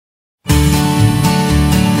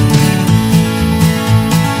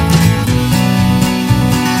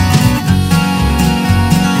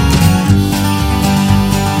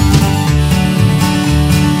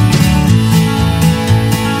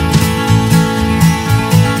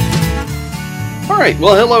All right.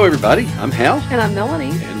 Well, hello, everybody. I'm Hal. And I'm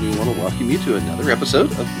Melanie. And we want to welcome you to another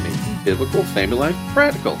episode of Making Biblical Family Life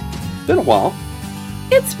Practical. Been a while.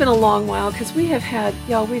 It's been a long while because we've had a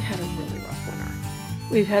really rough winter.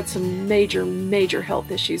 We've had some major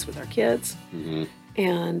health issues with our kids. Mm-hmm.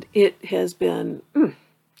 And it has been, and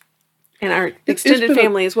our extended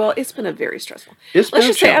family as well, it's been a very stressful. Let's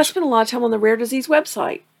just say I spent a lot of time on the rare disease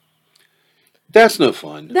website. That's no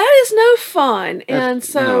fun. That is no fun.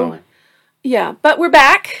 Yeah, but we're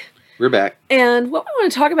back. We're back. And what we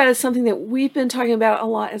want to talk about is something that we've been talking about a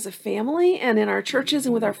lot as a family and in our churches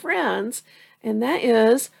and with our friends. And that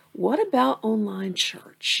is, what about online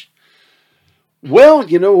church? Well,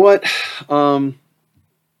 you know what?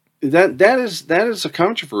 That is a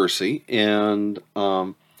controversy. And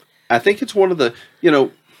I think it's one of the,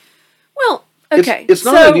 Well, okay. It's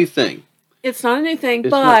not a new thing. It's not a new thing, it's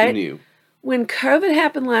but not new. When COVID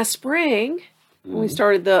happened last spring, when we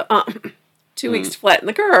started the 2 weeks to flatten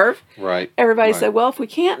the curve, everybody said, well, if we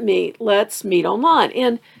can't meet, let's meet online.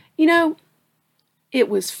 And, it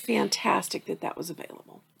was fantastic that was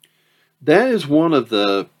available. That is one of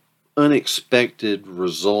the unexpected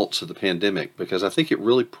results of the pandemic, because I think it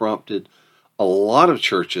really prompted a lot of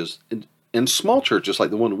churches, and small churches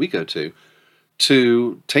like the one we go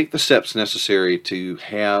to take the steps necessary to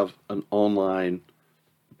have an online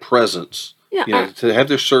presence, to have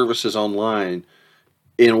their services online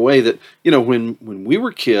in a way that, when we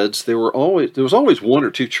were kids, there was always one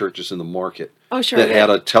or two churches in the market that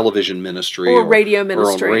had a television ministry or radio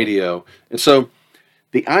ministry. Or on radio. And so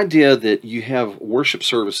the idea that you have worship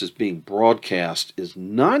services being broadcast is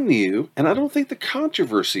not new, and I don't think the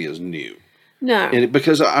controversy is new. No.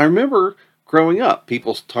 Because I remember growing up,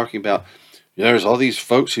 people talking about, there's all these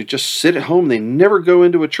folks who just sit at home, they never go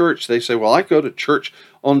into a church. They say, well, I go to church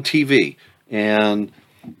on TV. And,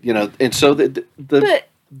 and so the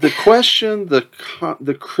question,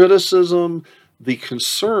 the criticism, the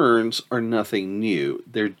concerns are nothing new.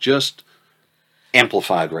 They're just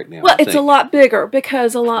amplified right now. Well, it's a lot bigger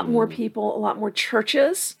because a lot more people, a lot more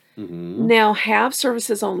churches now have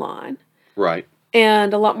services online. Right.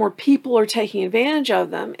 And a lot more people are taking advantage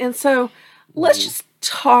of them. And so let's just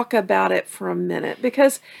talk about it for a minute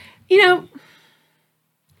because,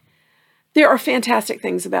 there are fantastic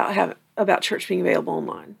things about church being available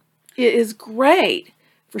online. It is great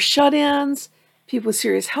for shut-ins, people with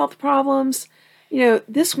serious health problems.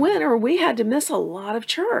 This winter we had to miss a lot of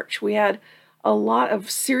church. We had a lot of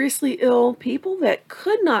seriously ill people that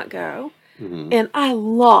could not go. And I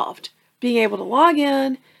loved being able to log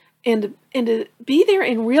in and to be there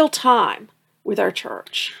in real time with our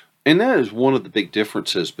church. And that is one of the big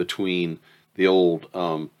differences between the old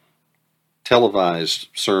televised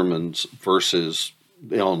sermons versus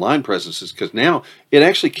the online presences, because now it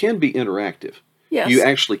actually can be interactive. Yes. You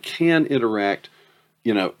actually can interact,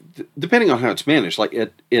 depending on how it's managed. Like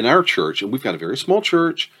in our church, and we've got a very small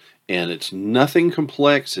church, and it's nothing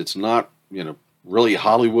complex. It's not, really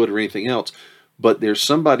Hollywood or anything else, but there's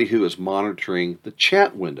somebody who is monitoring the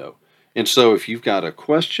chat window. And so if you've got a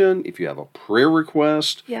question, if you have a prayer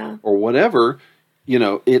request or whatever,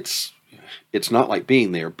 it's not like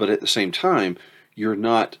being there, but at the same time, you're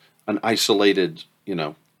not an isolated, you're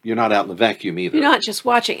not out in the vacuum either. You're not just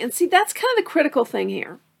watching. And see, that's kind of the critical thing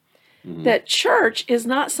here, that church is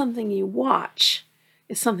not something you watch,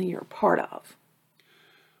 it's something you're a part of.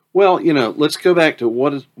 Well, let's go back to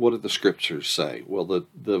what do the scriptures say? Well,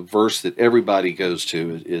 the verse that everybody goes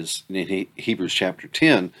to is in Hebrews chapter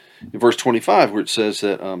 10, in verse 25, where it says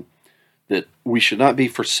that that we should not be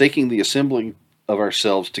forsaking the assembling of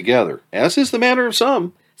ourselves together, as is the manner of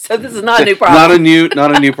some. So this is not a new problem.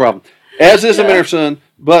 Not a new problem. As is the manner of some,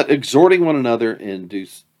 but exhorting one another, and do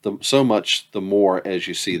so much the more as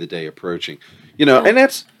you see the day approaching. And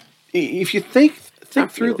that's, if you think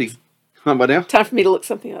through the... How about now? Time for me to look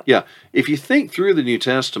something up. Yeah. If you think through the New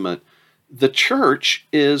Testament, the church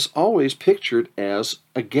is always pictured as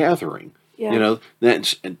a gathering. Yeah.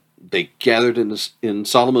 They gathered in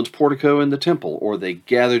Solomon's portico in the temple, or they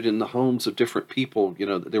gathered in the homes of different people.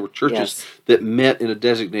 There were churches that met in a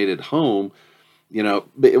designated home. But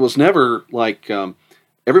it was never like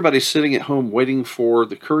everybody's sitting at home waiting for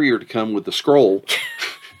the courier to come with the scroll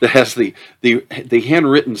that has the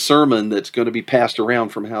handwritten sermon that's going to be passed around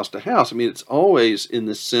from house to house. I mean, it's always in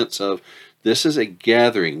the sense of, this is a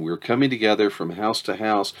gathering. We're coming together from house to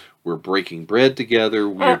house. We're breaking bread together.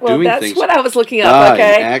 We're doing things. That's what I was looking up,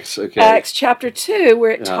 okay? Acts chapter 2, where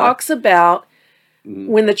it talks about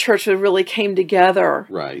when the church really came together.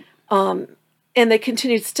 Right. And they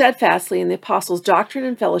continued steadfastly in the apostles' doctrine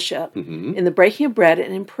and fellowship, in the breaking of bread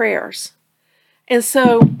and in prayers. And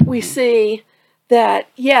so we see that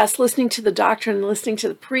yes, listening to the doctrine and listening to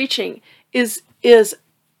the preaching is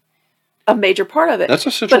a major part of it. That's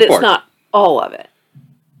a central part. But it's part. not all of it.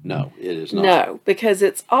 No, it is not. No, because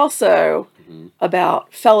it's also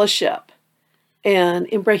about fellowship and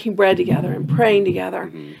in breaking bread together and praying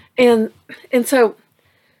together. And so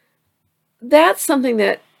that's something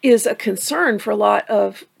that is a concern for a lot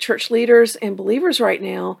of church leaders and believers right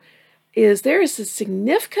now, is there is a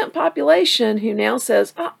significant population who now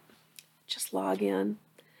says, oh, just log in.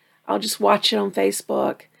 I'll just watch it on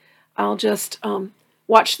Facebook. I'll just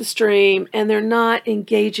watch the stream. And they're not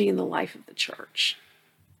engaging in the life of the church.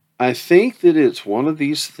 I think that it's one of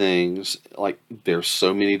these things, like there's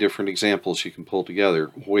so many different examples you can pull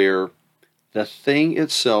together, where the thing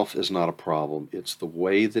itself is not a problem. It's the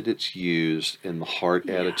way that it's used and the heart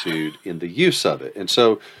attitude in the use of it. And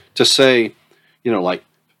so to say, like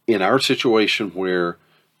in our situation where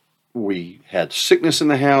we had sickness in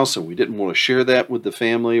the house and we didn't want to share that with the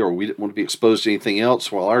family, or we didn't want to be exposed to anything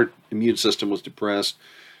else while our immune system was depressed,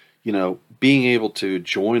 being able to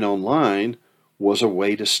join online was a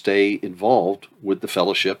way to stay involved with the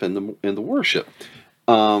fellowship and the worship.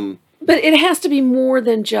 But it has to be more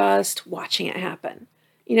than just watching it happen.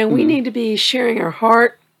 We need to be sharing our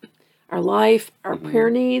heart, our life, our prayer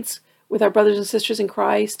needs with our brothers and sisters in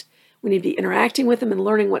Christ. We need to be interacting with them and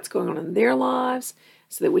learning what's going on in their lives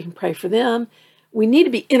so that we can pray for them. We need to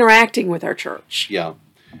be interacting with our church. Yeah.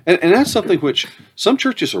 And that's something which some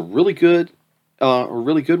churches are really good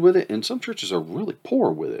with it, and some churches are really poor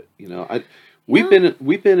with it. We've been in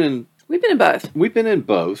both. We've been in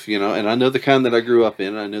both, and I know the kind that I grew up in,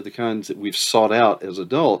 and I know the kinds that we've sought out as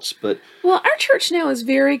adults, but... Well, our church now is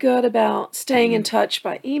very good about staying in touch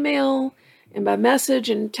by email and by message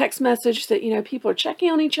and text message that, people are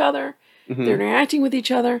checking on each other, they're interacting with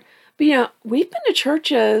each other. But, we've been to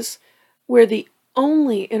churches where the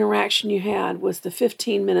only interaction you had was the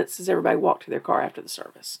 15 minutes as everybody walked to their car after the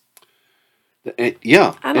service.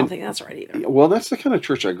 Yeah. I don't think that's right either. Well, that's the kind of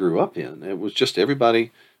church I grew up in. It was just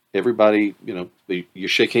everybody, you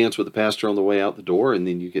shake hands with the pastor on the way out the door, and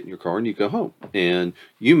then you get in your car and you go home. And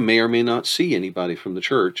you may or may not see anybody from the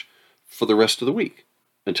church for the rest of the week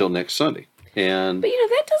until next Sunday. But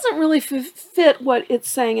that doesn't really fit what it's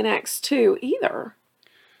saying in Acts 2 either.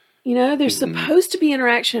 There's supposed to be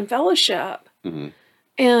interaction and fellowship.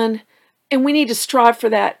 And we need to strive for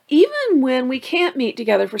that, even when we can't meet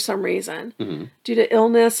together for some reason, due to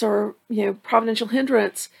illness or, providential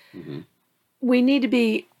hindrance. We need to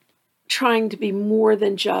be trying to be more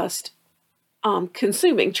than just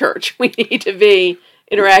consuming church. We need to be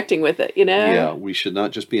interacting with it, Yeah, we should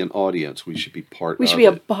not just be an audience. We should be part of it. We should be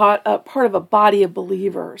a part of a body of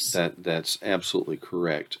believers. That's absolutely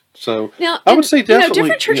correct. So now, I would say definitely...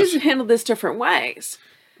 different churches have handled this different ways.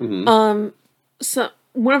 So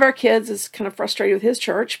one of our kids is kind of frustrated with his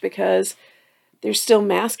church because they're still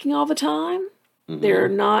masking all the time. They're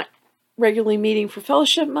not regularly meeting for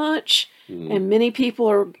fellowship much. And many people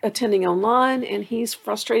are attending online, and he's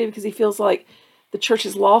frustrated because he feels like the church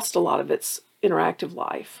has lost a lot of its interactive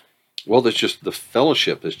life. Well, that's just the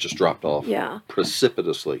fellowship has just dropped off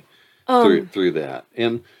precipitously through that.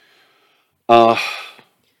 And but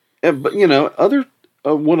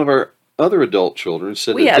one of our other adult children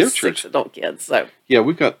said we that have their 6 church adult kids, so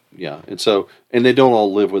we've got and they don't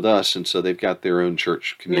all live with us, and so they've got their own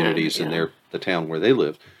church communities in the town where they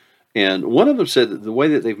live. And one of them said that the way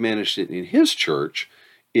that they've managed it in his church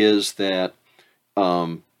is that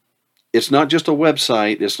it's not just a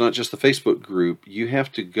website, it's not just a Facebook group. You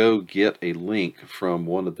have to go get a link from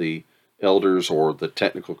one of the elders or the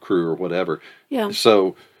technical crew or whatever. Yeah.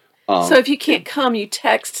 So if you can't come, you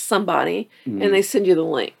text somebody and they send you the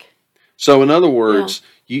link. So in other words,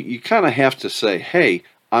 you kind of have to say, hey,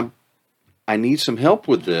 I need some help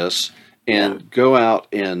with this, and go out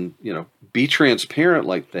and, be transparent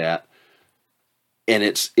like that. And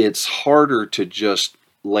it's harder to just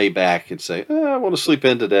lay back and say, I want to sleep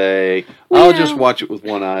in today. I'll just watch it with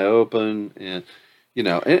one eye open. And,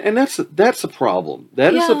 and that's a problem.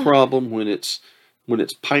 That is a problem when it's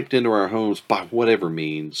piped into our homes by whatever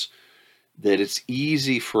means, that it's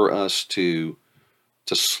easy for us to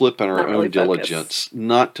slip in our own diligence,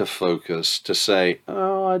 not to focus, to say,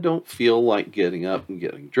 oh, I don't feel like getting up and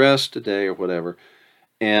getting dressed today or whatever.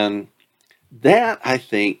 And that, I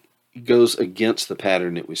think, goes against the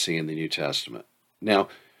pattern that we see in the New Testament. Now,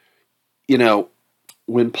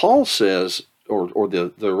 when Paul says, or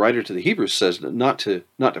the writer to the Hebrews says not to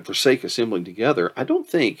forsake assembling together, I don't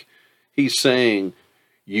think he's saying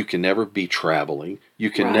You can never be traveling.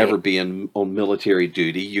 You can never be on military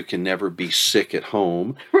duty. You can never be sick at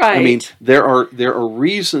home. Right. I mean, there are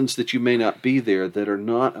reasons that you may not be there that are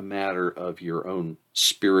not a matter of your own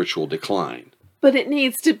spiritual decline. But it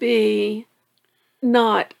needs to be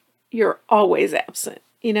not you're always absent,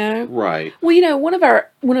 you know? Right. Well, one of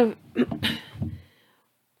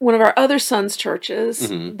our other son's churches,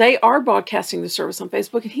 they are broadcasting the service on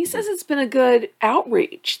Facebook, and he says it's been a good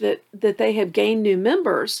outreach that they have gained new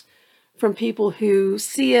members from people who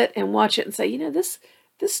see it and watch it and say,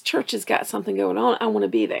 this church has got something going on. I want to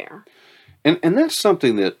be there. And that's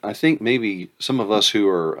something that I think maybe some of us who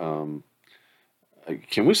are,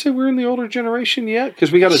 can we say we're in the older generation yet?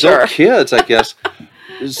 Because we got adult kids, I guess.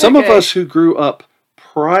 Some of us who grew up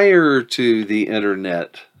prior to the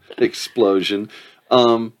internet explosion,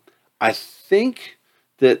 I think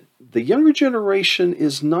that the younger generation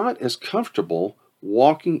is not as comfortable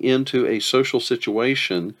walking into a social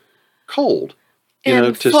situation cold.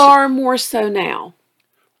 Far more so now.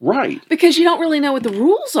 Right. Because you don't really know what the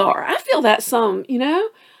rules are. I feel that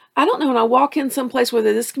I don't know when I walk in some place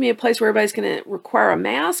whether this can be a place where everybody's going to require a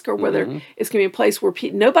mask or whether it's going to be a place where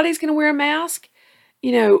nobody's going to wear a mask.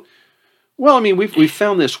 Well, I mean, we've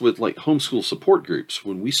found this with like homeschool support groups.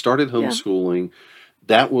 When we started homeschooling,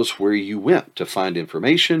 that was where you went to find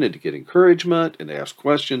information and to get encouragement and to ask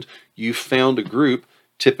questions. You found a group,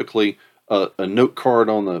 typically a note card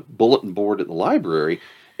on the bulletin board at the library.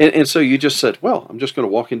 And so you just said, well, I'm just going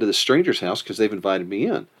to walk into this stranger's house because they've invited me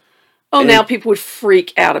in. Oh, now people would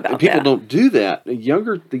freak out about that. People don't do that. The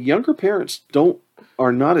younger parents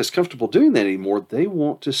are not as comfortable doing that anymore. They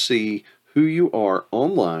want to see who you are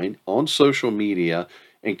online, on social media,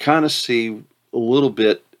 and kind of see a little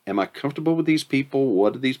bit, am I comfortable with these people?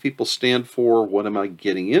 What do these people stand for? What am I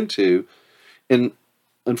getting into? And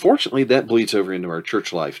unfortunately, that bleeds over into our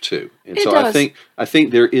church life too. And so does. I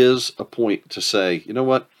think there is a point to say, you know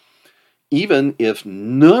what? Even if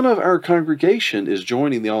none of our congregation is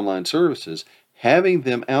joining the online services, having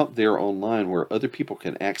them out there online where other people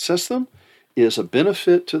can access them is a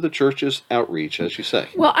benefit to the church's outreach, as you say.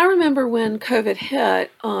 Well, I remember when COVID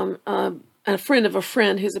hit, a friend of a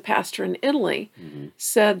friend who's a pastor in Italy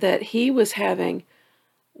said that he was having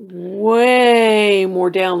way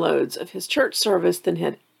more downloads of his church service than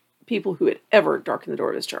had people who had ever darkened the door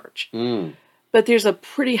of his church. But there's a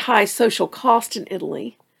pretty high social cost in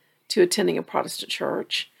Italy to attending a Protestant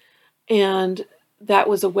church, and that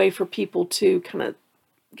was a way for people to kind of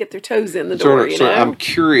get their toes in the door. So I'm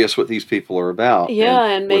curious what these people are about. Yeah,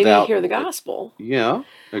 and maybe hear the gospel. Yeah,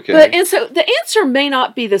 okay. And so the answer may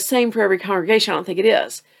not be the same for every congregation. I don't think it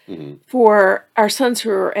is. For our sons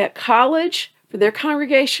who are at college, for their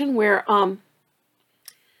congregation, where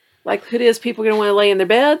likelihood is people are going to want to lay in their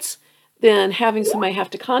beds, then having somebody have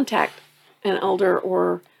to contact an elder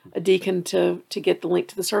or a deacon to get the link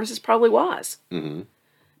to the service is probably wise.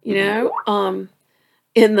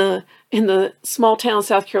 In the small town of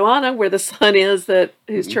South Carolina where the son is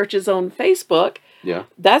whose church is on Facebook,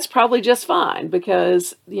 that's probably just fine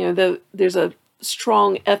because there's a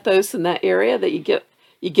strong ethos in that area that you get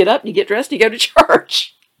up, you get dressed, you go to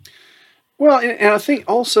church. Well, and I think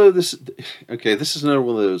also this is another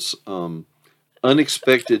one of those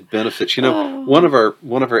unexpected benefits. One of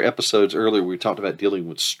our episodes earlier, we talked about dealing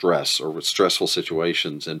with stress or with stressful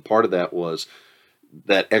situations, and part of that was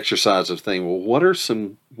that exercise of saying, well,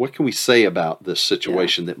 what can we say about this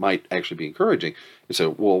situation that might actually be encouraging? And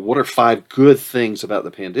so, well, what are 5 good things about the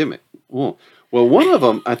pandemic? Well, one of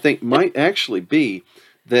them I think might actually be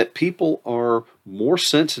that people are more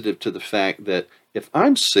sensitive to the fact that if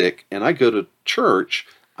I'm sick and I go to church,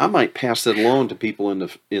 I might pass that along to people in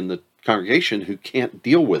the congregation who can't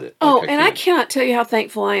deal with it. I cannot tell you how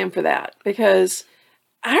thankful I am for that because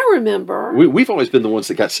I remember we've always been the ones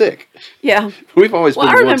that got sick. Yeah, we've always been.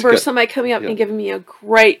 I remember somebody coming up and giving me a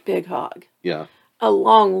great big hug. Yeah, a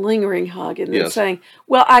long, lingering hug, and then saying,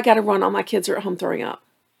 "Well, I got to run. All my kids are at home throwing up."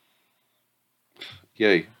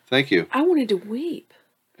 Yay! Thank you. I wanted to weep.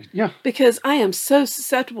 Yeah, because I am so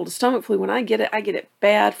susceptible to stomach flu. When I get it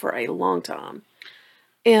bad for a long time,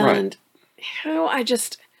 and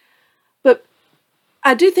But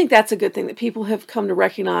I do think that's a good thing that people have come to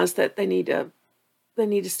recognize that they need to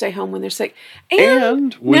stay home when they're sick.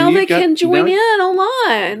 And now they can join in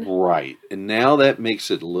online. Right. And now that makes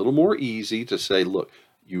it a little more easy to say, look,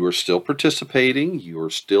 you are still participating. You are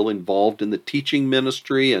still involved in the teaching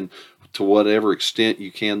ministry and to whatever extent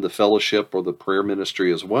you can, the fellowship or the prayer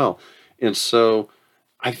ministry as well. And so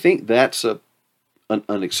I think that's an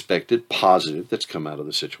unexpected positive that's come out of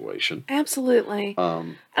the situation. Absolutely.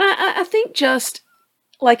 And I think just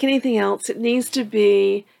like anything else, it needs to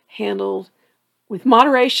be handled with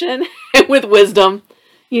moderation and with wisdom,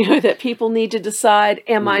 that people need to decide,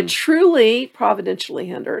 am I truly providentially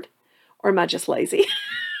hindered, or am I just lazy?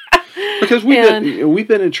 Because we've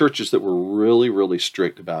been in churches that were really, really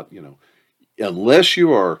strict about, unless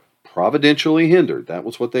you are providentially hindered, that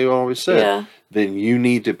was what they always said, then you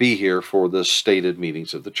need to be here for the stated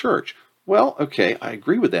meetings of the church. Well, okay, I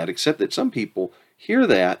agree with that, except that some people hear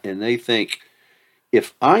that and they think,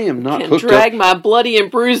 if I am not hooked drag my bloody and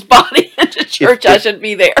bruised body into church, I should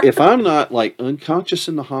be there. If I'm not unconscious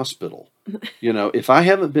in the hospital, if I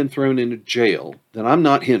haven't been thrown into jail, then I'm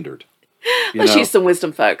not hindered. Let's use some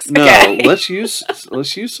wisdom, folks. No, okay? let's use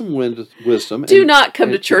some wisdom. Do not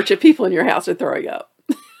come to church if people in your house are throwing up.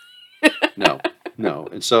 No,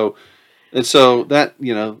 and so that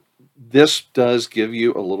this does give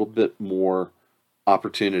you a little bit more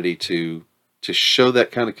opportunity to show that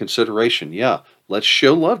kind of consideration. Yeah, let's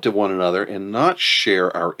show love to one another and not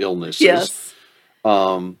share our illnesses. Yes.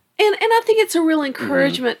 And I think it's a real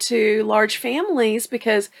encouragement to large families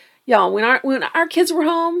because, y'all, when our kids were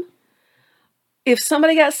home, if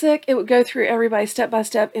somebody got sick, it would go through everybody step by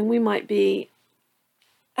step, and we might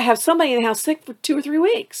have somebody in the house sick for 2 or 3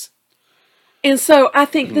 weeks. And so I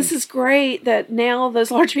think this is great that now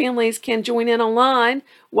those large families can join in online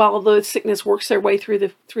while the sickness works their way through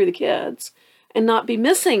the kids and not be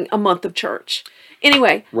missing a month of church.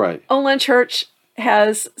 Anyway, online church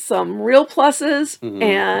has some real pluses,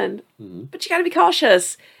 but you got to be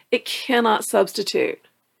cautious. It cannot substitute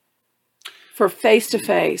for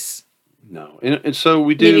face-to-face. No, and so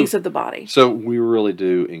we do meetings of the body. So we really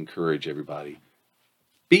do encourage everybody.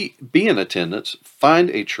 Be in attendance. Find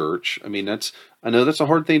a church. I mean, I know that's a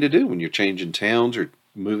hard thing to do when you're changing towns or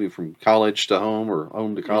moving from college to home or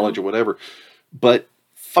home to college or whatever. But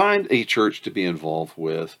find a church to be involved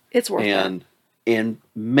with. It's worth it. And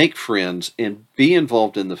make friends and be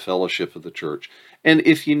involved in the fellowship of the church. And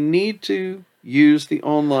if you need to use the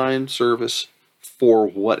online service for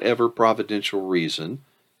whatever providential reason,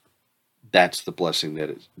 that's the blessing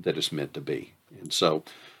that is meant to be. And so,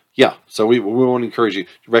 so we want to encourage you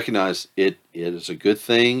to recognize it is a good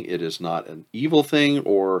thing. It is not an evil thing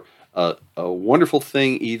or a wonderful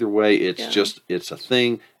thing. Either way, it's a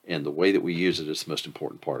thing, and the way that we use it is the most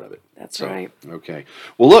important part of it. That's right. Okay.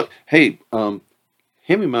 Well, look, hey, hand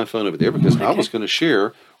me my phone over there because I was going to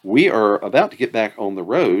share. We are about to get back on the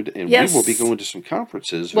road, and we will be going to some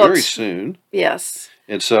conferences very soon. Yes.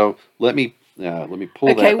 And so let me pull that up there.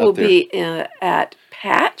 Okay, we'll be at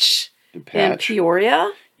Patch in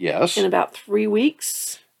Peoria. Yes. In about 3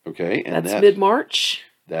 weeks. Okay. And that's mid-March.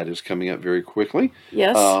 That is coming up very quickly.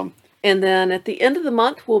 Yes. And then at the end of the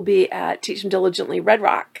month, we'll be at Teach 'em Diligently Red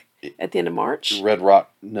Rock at the end of March. Red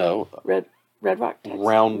Rock, no. Red Rock, Texas.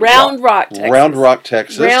 Round Rock, Texas. Round Rock,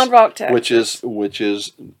 Texas. Round Rock, Texas. Which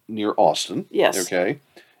is near Austin. Yes. Okay.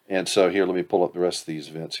 And so here, let me pull up the rest of these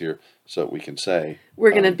events here so we can say. We're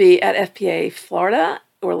going to be at FPA Florida,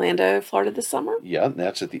 Orlando, Florida this summer. Yeah, and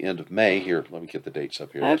that's at the end of May. Here, let me get the dates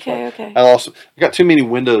up here. Okay. I've got too many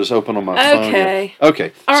windows open on my phone. Okay.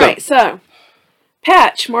 Okay. All right, so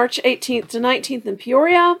Patch, March 18th to 19th in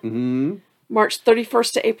Peoria. Mm-hmm. March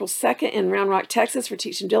 31st to April 2nd in Round Rock, Texas for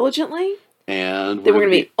Teach 'em Diligently. And then we're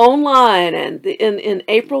going to be online and in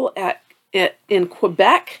April in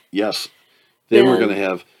Quebec. Yes. Then we're going to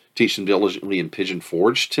have Teach 'em Diligently in Pigeon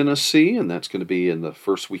Forge, Tennessee, and that's going to be in the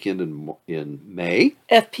first weekend in May.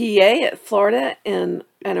 FPA at Florida in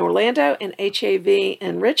Orlando, and HAV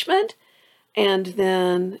in Richmond, and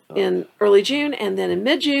then in early June, and then in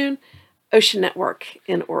mid-June, Ocean Network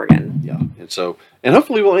in Oregon. Yeah, and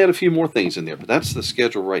hopefully we'll add a few more things in there, but that's the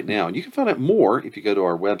schedule right now. And you can find out more if you go to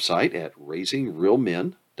our website at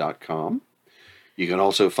raisingrealmen.com. You can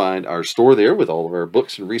also find our store there with all of our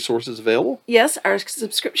books and resources available. Yes, our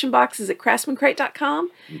subscription box is at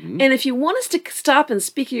craftsmancrate.com. Mm-hmm. And if you want us to stop and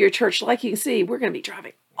speak at your church, like you can see, we're going to be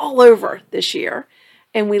driving all over this year.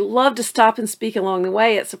 And we love to stop and speak along the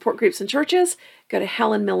way at support groups and churches. Go to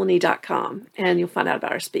helenmelanie.com and you'll find out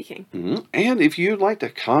about our speaking. Mm-hmm. And if you'd like to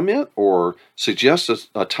comment or suggest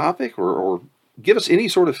a topic or give us any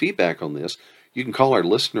sort of feedback on this, you can call our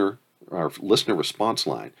listener response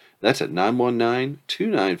line. That's at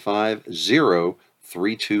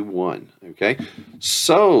 919-295-0321. Okay?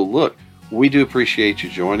 So, look, we do appreciate you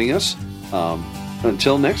joining us.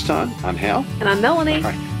 Until next time, I'm Hal. And I'm Melanie.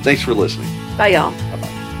 All right. Thanks for listening. Bye, y'all. Bye-bye.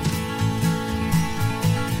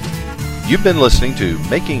 You've been listening to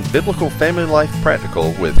Making Biblical Family Life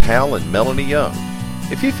Practical with Hal and Melanie Young.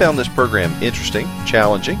 If you found this program interesting,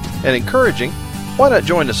 challenging, and encouraging, why not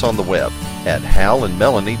join us on the web at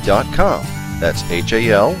halandmelanie.com. That's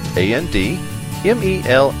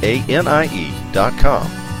HALANDMELANIE.com.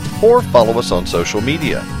 or follow us on social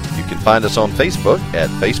media. You can find us on Facebook at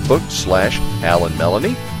Facebook/Hal and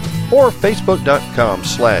Melanie or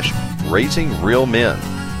Facebook.com/Raising Real Men.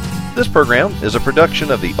 This program is a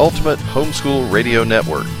production of the Ultimate Homeschool Radio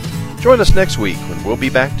Network. Join us next week when we'll be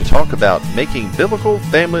back to talk about making biblical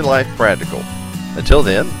family life practical. Until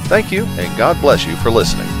then, thank you and God bless you for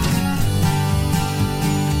listening.